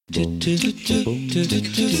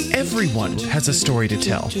Everyone has a story to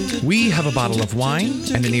tell. We have a bottle of wine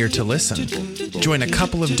and an ear to listen. Join a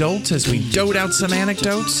couple of dolts as we dote out some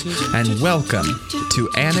anecdotes, and welcome to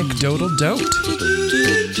Anecdotal Dote.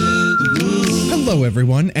 Hello,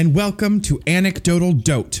 everyone, and welcome to Anecdotal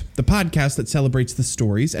Dote, the podcast that celebrates the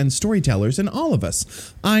stories and storytellers in all of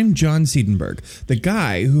us. I'm John Siedenberg, the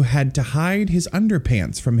guy who had to hide his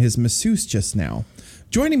underpants from his masseuse just now.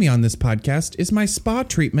 Joining me on this podcast is my spa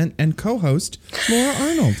treatment and co-host, Laura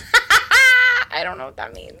Arnold. I don't know what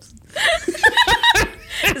that means.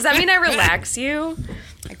 Does that mean I relax you?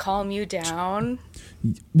 I calm you down?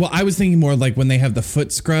 Well, I was thinking more like when they have the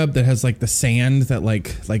foot scrub that has like the sand that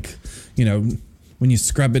like, you know, when you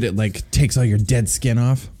scrub it, it like takes all your dead skin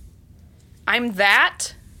off. I'm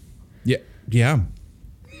that? Yeah.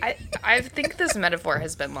 I think this metaphor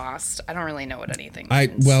has been lost. I don't really know what anything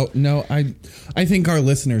means. I think our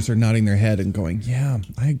listeners are nodding their head and going, yeah,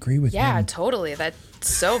 I agree with you. Yeah, totally. That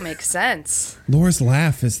so makes sense. Laura's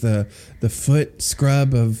laugh is the foot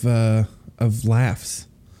scrub of laughs.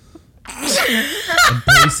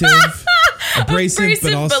 Abrasive,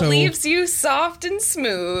 but also leaves you soft and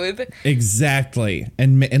smooth. Exactly,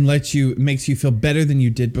 and makes you feel better than you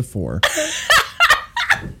did before.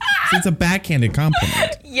 It's a backhanded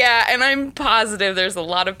compliment. Yeah, and I'm positive there's a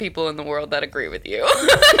lot of people in the world that agree with you.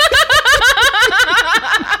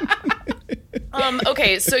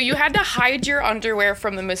 Okay, so you had to hide your underwear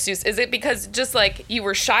from the masseuse. Is it because just like you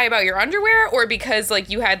were shy about your underwear, or because like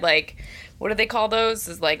you had like, what do they call those?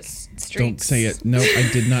 Is like streaks? Don't say it. No, I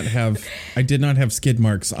did not have skid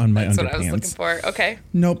marks on my underpants. That's what I was looking for. Okay.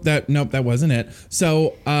 Nope, that wasn't it.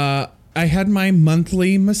 So, I had my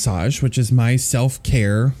monthly massage, which is my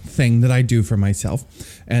self-care thing that I do for myself.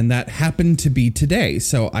 And that happened to be today.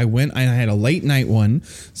 So I went and I had a late night one.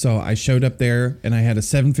 So I showed up there and I had a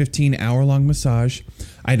 7-15 hour long massage.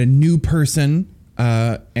 I had a new person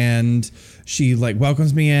and she like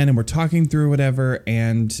welcomes me in and we're talking through whatever.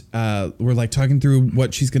 And we're like talking through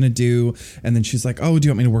what she's going to do. And then she's like, oh, do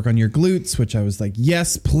you want me to work on your glutes? Which I was like,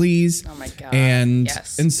 yes, please. Oh my God. And,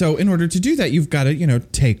 yes. And so in order to do that, you've got to,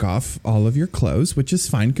 take off all of your clothes, which is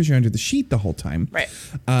fine because you're under the sheet the whole time. Right.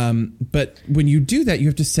 But when you do that, you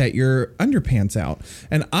have to set your underpants out.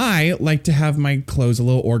 And I like to have my clothes a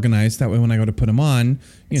little organized. That way when I go to put them on,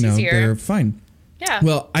 easier. They're fine. Yeah.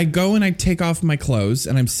 Well, I go and I take off my clothes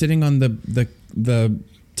and I'm sitting on the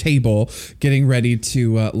table getting ready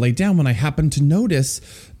to lay down when I happen to notice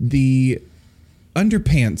the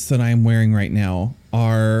underpants that I'm wearing right now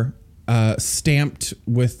are stamped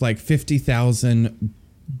with like 50,000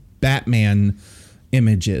 Batman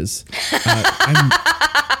images.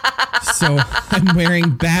 I'm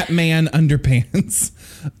wearing Batman underpants.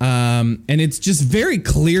 And it's just very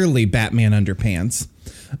clearly Batman underpants.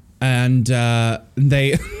 And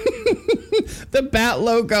they the bat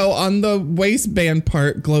logo on the waistband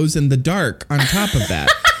part glows in the dark on top of that.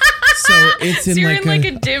 So it's in, you're like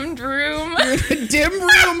in a dimmed room. You're in a dim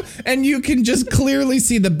room, and you can just clearly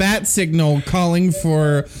see the bat signal calling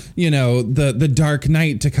for, the Dark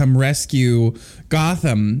Knight to come rescue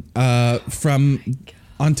Gotham from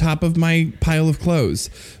on top of my pile of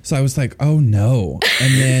clothes. So I was like, oh no.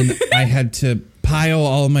 And then I had to pile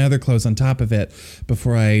all of my other clothes on top of it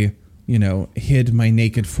before I, hid my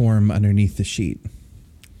naked form underneath the sheet.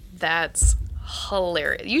 That's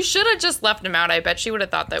hilarious. You should have just left him out. I bet she would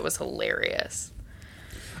have thought that was hilarious.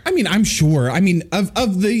 I mean, I'm sure. I mean,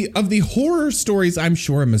 of the horror stories I'm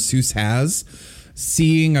sure a masseuse has,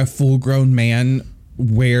 seeing a full-grown man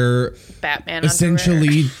wear Batman essentially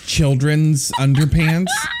underwear. Children's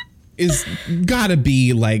underpants is gotta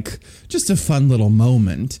be like just a fun little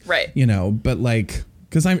moment, right? But like,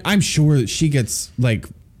 because I'm sure that she gets like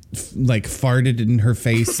farted in her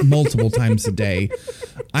face multiple times a day.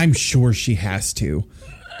 I'm sure she has to.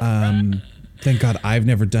 Thank God I've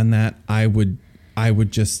never done that. I would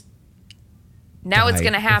just. Now it's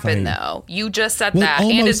going to happen, though. You just said that,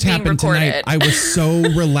 and it's being recorded. Tonight. I was so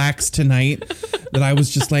relaxed tonight that I was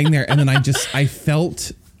just laying there, and then I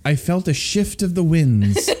felt a shift of the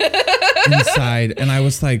winds inside, and I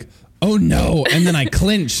was like, oh no, and then I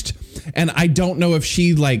clinched, and I don't know if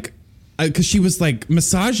she because she was like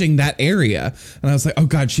massaging that area, and I was like, oh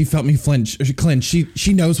God, she felt me flinch. She clenched.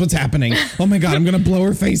 She knows what's happening. Oh my God, I'm gonna blow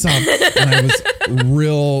her face off. And I was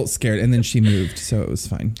real scared. And then she moved, so it was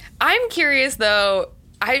fine. I'm curious though.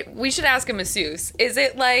 We should ask a masseuse. Is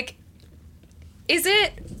it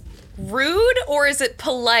rude or is it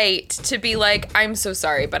polite to be like, I'm so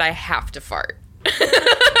sorry, but I have to fart?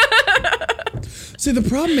 See, the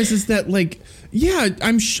problem is that like, yeah,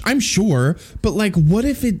 I'm sure, but like, what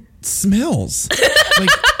if it smells? Like,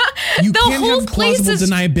 You The can't whole have place plausible is-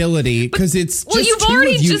 deniability because it's Well, just you've two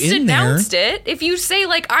already of you just in there. announced it. If you say,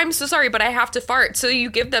 like, I'm so sorry, but I have to fart, so you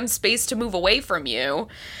give them space to move away from you.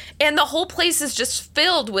 And the whole place is just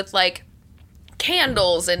filled with, like,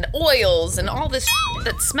 candles and oils and all this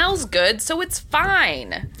that smells good, so it's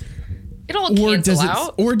fine. It'll cancel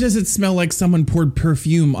out. Or does it smell like someone poured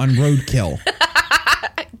perfume on roadkill?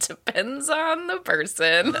 Depends on the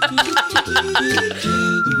person.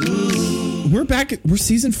 We're back. We're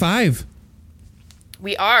season 5.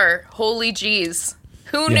 We are. Holy jeez.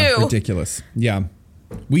 Who Yeah, knew? ridiculous. Yeah.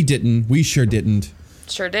 We didn't. We sure didn't.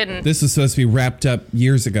 Sure didn't. This was supposed to be wrapped up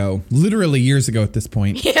years ago. Literally years ago at this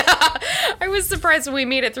point. Yeah. I was surprised when we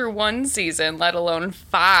made it through 1 season, let alone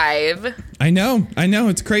 5. I know.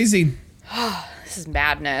 It's crazy. This is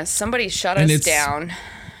madness. Somebody shut And us down.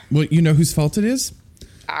 Well, you know whose fault it is?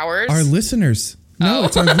 Ours? Our listeners. No,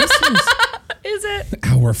 it's our listeners. Is it?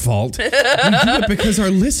 Our fault. We do it because our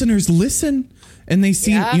listeners listen and they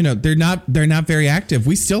see, Yeah. they're not very active.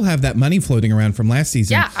 We still have that money floating around from last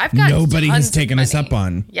season. Yeah, I've got nobody tons has of taken us money. up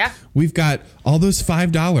on. Yeah. We've got all those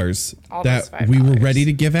 $5 All that those we were $5. ready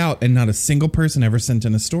to give out and not a single person ever sent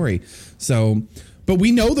in a story. So, but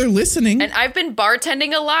we know they're listening. And I've been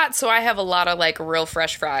bartending a lot, so I have a lot of, like, real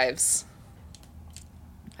fresh fives.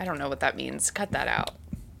 I don't know what that means. Cut that out.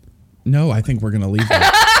 No, I think we're going to leave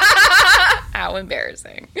that. How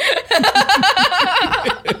embarrassing.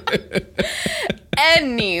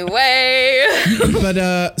 Anyway.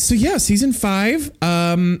 But so yeah, season 5.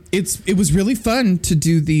 It was really fun to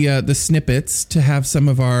do the snippets, to have some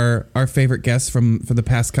of our favorite guests for the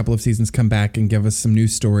past couple of seasons come back and give us some new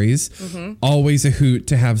stories. Mm-hmm. Always a hoot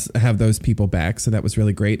to have those people back. So that was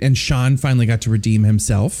really great. And Sean finally got to redeem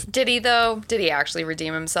himself. Did he, though? Did he actually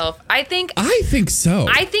redeem himself? I think so.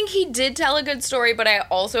 I think he did tell a good story, but I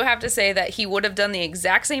also have to say that he would have done the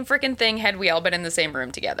exact same freaking thing had we all been in the same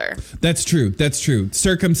room together. That's true.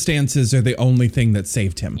 Circumstances are the only thing that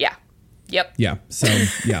saved him. Yeah. Yep. Yeah. So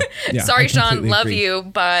yeah. Sorry, I Sean. completely Love agree. you,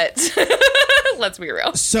 but let's be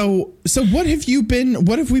real. So what have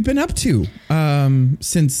we been up to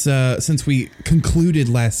since we concluded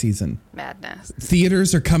last season? Madness.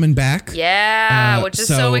 Theaters are coming back. Yeah, which is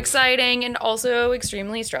so so exciting and also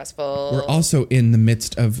extremely stressful. We're also in the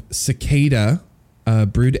midst of cicada.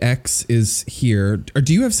 Brood X is here. Or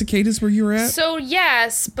do you have cicadas where you were at? So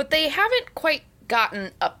yes, but they haven't quite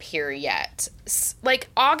gotten up here yet. Like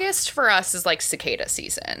August for us is like cicada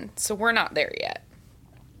season, so we're not there yet.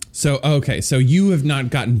 So okay, so you have not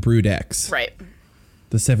gotten Brood X, Right.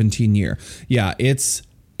 the 17-year. Yeah, it's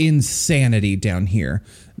insanity down here.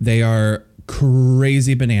 They are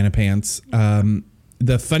crazy banana pants.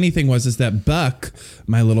 The funny thing was that Buck,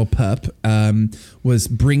 my little pup, was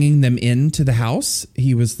bringing them into the house.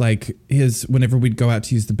 He was like whenever we'd go out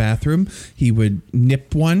to use the bathroom, he would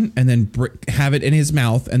nip one and then have it in his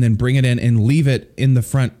mouth and then bring it in and leave it in the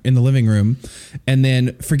living room and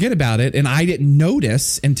then forget about it. And I didn't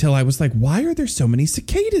notice until I was like, why are there so many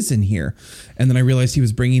cicadas in here? And then I realized he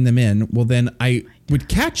was bringing them in. Well, then I would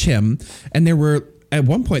catch him and at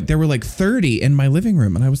one point, there were like 30 in my living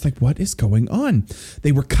room. And I was like, what is going on?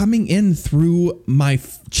 They were coming in through my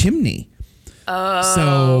chimney.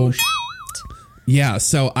 Oh, yeah.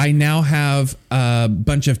 So I now have a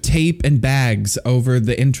bunch of tape and bags over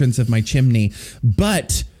the entrance of my chimney.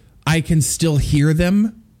 But I can still hear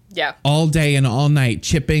them. Yeah. All day and all night,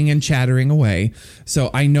 chipping and chattering away. So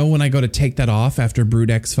I know when I go to take that off after Brood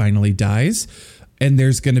X finally dies, and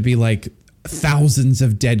there's going to be like thousands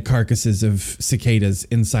of dead carcasses of cicadas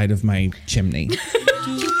inside of my chimney.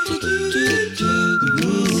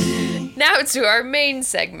 Now to our main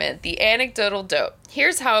segment, the anecdotal dote.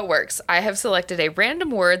 Here's how it works. I have selected a random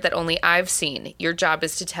word that only I've seen. Your job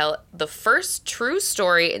is to tell the first true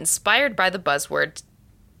story inspired by the buzzword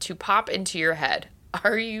to pop into your head.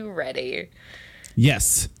 Are you ready?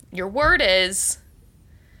 Yes. Your word is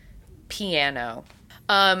piano.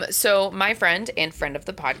 So my friend and friend of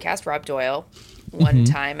the podcast, Rob Doyle, one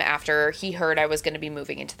time after he heard I was going to be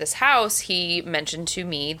moving into this house, he mentioned to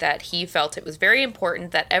me that he felt it was very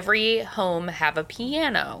important that every home have a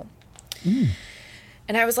piano.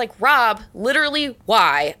 And I was like, Rob, literally,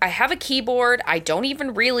 why? I have a keyboard. I don't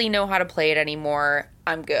even really know how to play it anymore.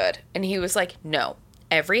 I'm good. And he was like, no,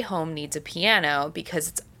 every home needs a piano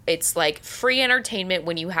because it's like free entertainment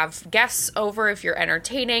when you have guests over. If you're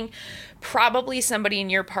entertaining, probably somebody in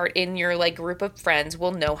your like group of friends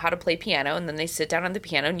will know how to play piano, and then they sit down on the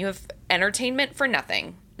piano and you have entertainment for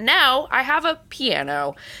nothing. Now I have a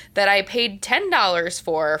piano that I paid $10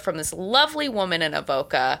 for from this lovely woman in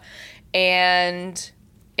Avoca, and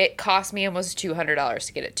it cost me almost $200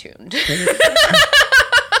 to get it tuned.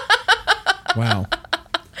 Wow.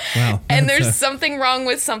 Wow. And there's something wrong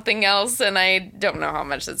with something else, and I don't know how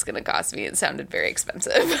much that's going to cost me. It sounded very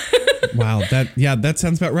expensive. Wow. That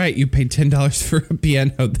sounds about right. You paid $10 for a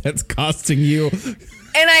piano that's costing you.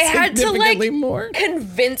 And I had to more.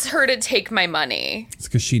 convince her to take my money. It's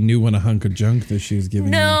because she knew what a hunk of junk that she was giving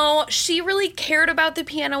you. No, she really cared about the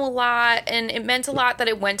piano a lot, and it meant a lot that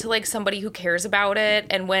it went to like somebody who cares about it.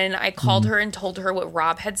 And when I called her and told her what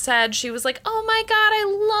Rob had said, she was like, "Oh my God, I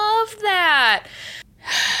love that."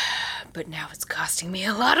 But now it's costing me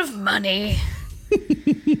a lot of money.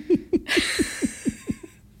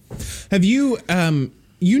 Have you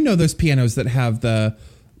those pianos that have the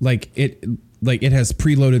it has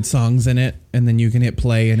preloaded songs in it, and then you can hit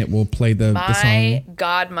play and it will play the song? My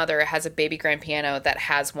godmother has a baby grand piano that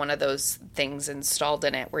has one of those things installed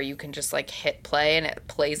in it where you can just like hit play and it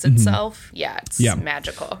plays itself. Yeah, it's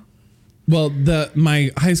magical. Well,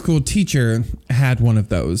 my high school teacher had one of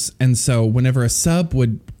those, and so whenever a sub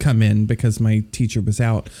would come in, because my teacher was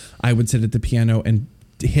out, I would sit at the piano and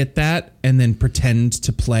hit that and then pretend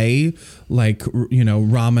to play like,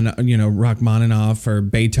 Rachmaninoff or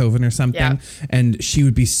Beethoven or something. Yeah. And she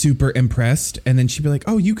would be super impressed. And then she'd be like,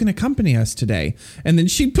 "Oh, you can accompany us today." And then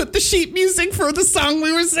she'd put the sheet music for the song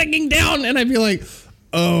we were singing down. And I'd be like,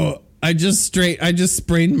 "Oh, I just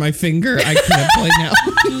sprained my finger. I can't play now."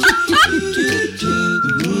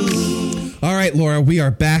 All right, Laura, we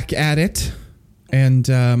are back at it. And,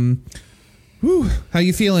 how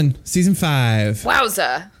you feeling? Season 5.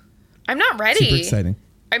 Wowza. I'm not ready. Super exciting.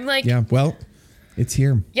 I'm like... Yeah, well, it's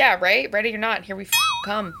here. Yeah, right? Ready or not, here we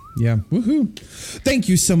come. Yeah, woohoo. Thank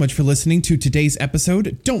you so much for listening to today's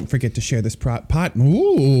episode. Don't forget to share this pot.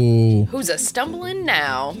 Ooh. Who's a stumbling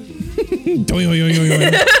now?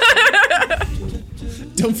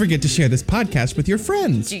 Don't forget to share this podcast with your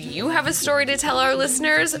friends. Do you have a story to tell our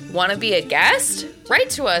listeners? Want to be a guest?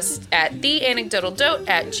 Write to us at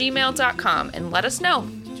theanecdotaldote@gmail.com and let us know.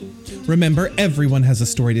 Remember, everyone has a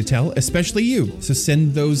story to tell, especially you. So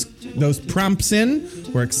send those prompts in.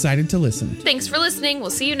 We're excited to listen. Thanks for listening.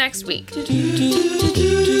 We'll see you next week.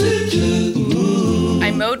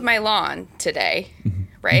 I mowed my lawn today,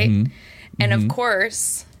 right? Mm-hmm. And of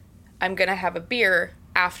course, I'm going to have a beer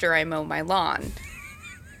after I mow my lawn.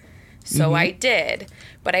 So I did,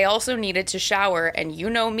 but I also needed to shower, and you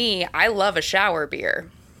know me, I love a shower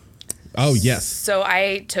beer. Oh, yes. So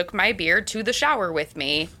I took my beer to the shower with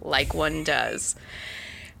me, like one does.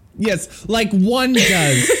 Yes, like one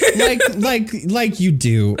does. like you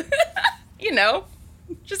do. You know,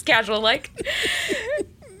 just casual like.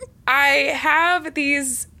 I have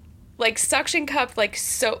these like suction cup like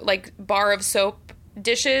bar of soap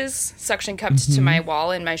dishes suction cupped to my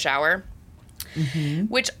wall in my shower.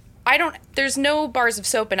 Which there's no bars of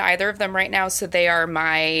soap in either of them right now, so they are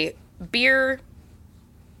my beer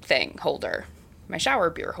thing holder, my shower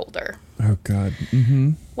beer holder. Oh, God.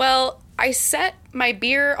 Well, I set my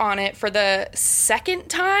beer on it for the second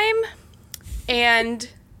time, and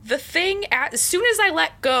the thing, as soon as I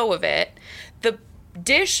let go of it, the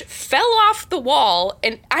dish fell off the wall,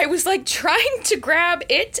 and I was like trying to grab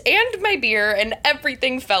it and my beer, and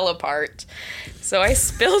everything fell apart. So I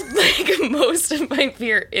spilled like most of my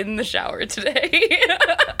beer in the shower today.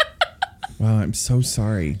 Wow, I'm so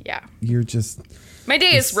sorry. Yeah. You're just... My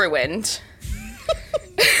day is ruined.